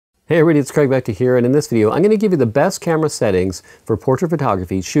Hey everybody, it's Craig Becta here, and in this video I'm going to give you the best camera settings for portrait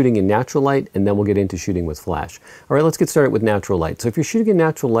photography, shooting in natural light, and then we'll get into shooting with flash. Alright, let's get started with natural light. So if you're shooting in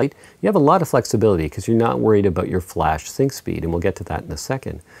natural light, you have a lot of flexibility because you're not worried about your flash sync speed, and we'll get to that in a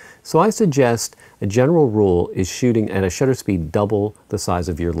second. So I suggest a general rule is shooting at a shutter speed double the size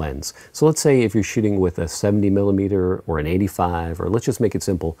of your lens. So let's say if you're shooting with a 70mm or an 85, or let's just make it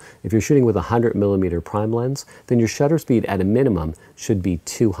simple, if you're shooting with a 100mm prime lens, then your shutter speed at a minimum should be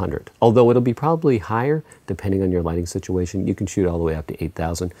 200. Although it'll be probably higher depending on your lighting situation. You can shoot all the way up to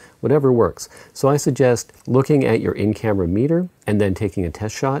 8,000, whatever works. So I suggest looking at your in-camera meter and then taking a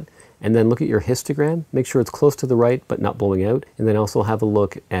test shot, and then look at your histogram, make sure it's close to the right but not blowing out, and then also have a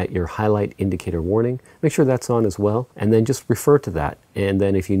look at your highlight indicator warning, make sure that's on as well, and then just refer to that. And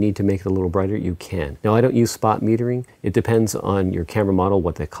then if you need to make it a little brighter, you can. Now I don't use spot metering, it depends on your camera model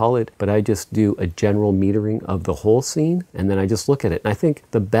what they call it, but I just do a general metering of the whole scene, and then I just look at it. And I think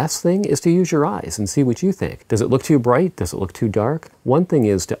the best thing is to use your eyes and see what you think. Does it look too bright? Does it look too dark? One thing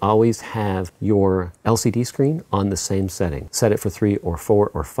is to always have your LCD screen on the same setting. Set it for 3 or 4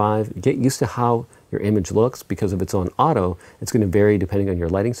 or 5. Get used to how your image looks, because if it's on auto, it's going to vary depending on your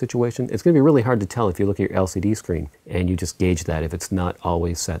lighting situation. It's going to be really hard to tell if you look at your LCD screen and you just gauge that if it's not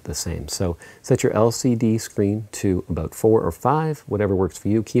always set the same. So set your LCD screen to about 4 or 5, whatever works for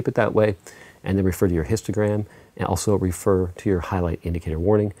you. Keep it that way, and then refer to your histogram, and also refer to your highlight indicator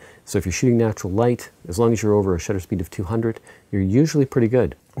warning. So if you're shooting natural light, as long as you're over a shutter speed of 200, you're usually pretty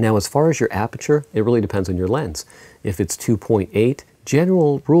good. Now as far as your aperture, it really depends on your lens. If it's 2.8,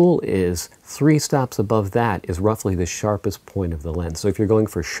 general rule is 3 stops above that is roughly the sharpest point of the lens. So if you're going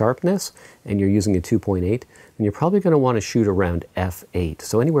for sharpness and you're using a 2.8, then you're probably going to want to shoot around f8.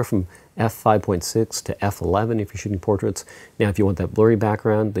 So anywhere from f5.6 to f11 if you're shooting portraits. Now if you want that blurry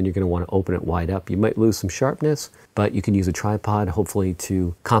background, then you're going to want to open it wide up. You might lose some sharpness, but you can use a tripod hopefully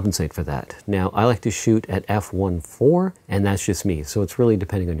to compensate for that. Now I like to shoot at f1.4, and that's just me, so it's really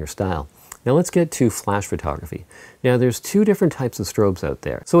depending on your style. Now let's get to flash photography. Now there's 2 different types of strobes out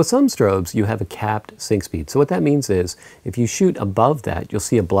there. So with some strobes you have a capped sync speed. So what that means is if you shoot above that, you'll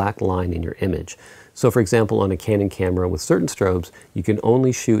see a black line in your image. So for example, on a Canon camera with certain strobes, you can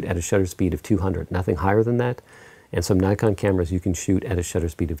only shoot at a shutter speed of 200, nothing higher than that. And some Nikon cameras you can shoot at a shutter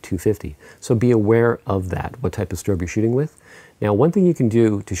speed of 250. So be aware of that, what type of strobe you're shooting with. Now one thing you can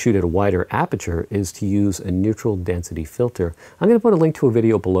do to shoot at a wider aperture is to use a neutral density filter. I'm going to put a link to a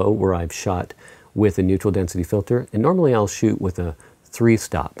video below where I've shot with a neutral density filter, and normally I'll shoot with a 3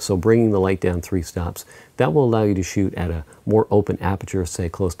 stop, so bringing the light down 3 stops. That will allow you to shoot at a more open aperture, say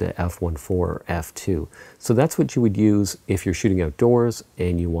close to f1.4 or f2. So that's what you would use if you're shooting outdoors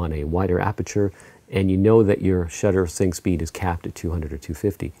and you want a wider aperture and you know that your shutter sync speed is capped at 200 or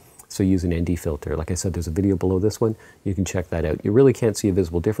 250. So use an ND filter. Like I said, there's a video below this one. You can check that out. You really can't see a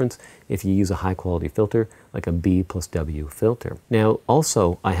visible difference if you use a high quality filter like a B+W filter. Now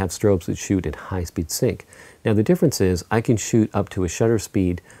also I have strobes that shoot at high speed sync. Now the difference is I can shoot up to a shutter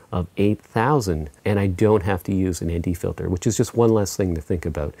speed of 8,000 and I don't have to use an ND filter, which is just one less thing to think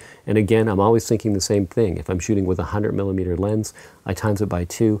about. And again, I'm always thinking the same thing. If I'm shooting with a 100mm lens, I times it by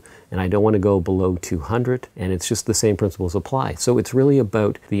 2, and I don't want to go below 200, and it's just the same principles apply. So it's really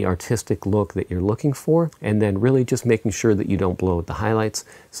about the artistic look that you're looking for, and then really just making sure that you don't blow out the highlights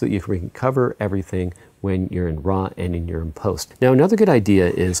so that you can cover everything when you're in RAW and you're in post. Now another good idea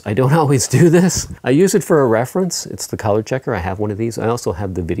is, I don't always do this, I use it for a reference. It's the color checker. I have one of these. I also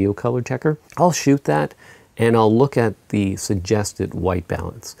have the video color checker. I'll shoot that and I'll look at the suggested white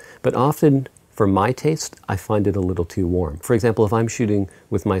balance. But often, for my taste, I find it a little too warm. For example, if I'm shooting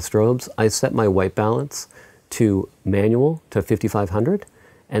with my strobes, I set my white balance to manual to 5500,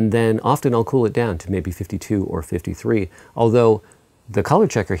 and then often I'll cool it down to maybe 52 or 53, although the color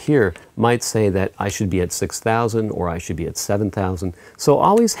checker here might say that I should be at 6,000 or I should be at 7,000. So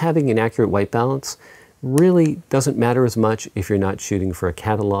always having an accurate white balance really doesn't matter as much if you're not shooting for a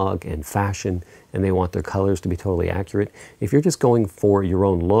catalog and fashion and they want their colors to be totally accurate. If you're just going for your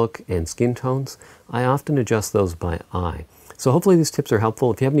own look and skin tones, I often adjust those by eye. So hopefully these tips are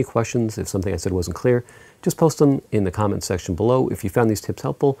helpful. If you have any questions, if something I said wasn't clear, just post them in the comments section below. If you found these tips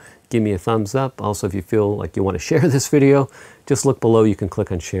helpful, give me a thumbs up. Also, if you feel like you want to share this video, just look below. You can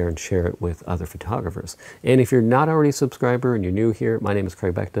click on share and share it with other photographers. And if you're not already a subscriber and you're new here, my name is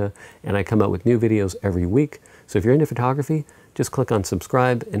Craig Becta, and I come out with new videos every week. So if you're into photography, just click on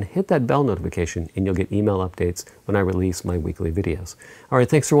subscribe and hit that bell notification, and you'll get email updates when I release my weekly videos. All right,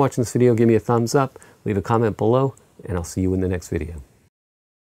 thanks for watching this video. Give me a thumbs up, leave a comment below, and I'll see you in the next video.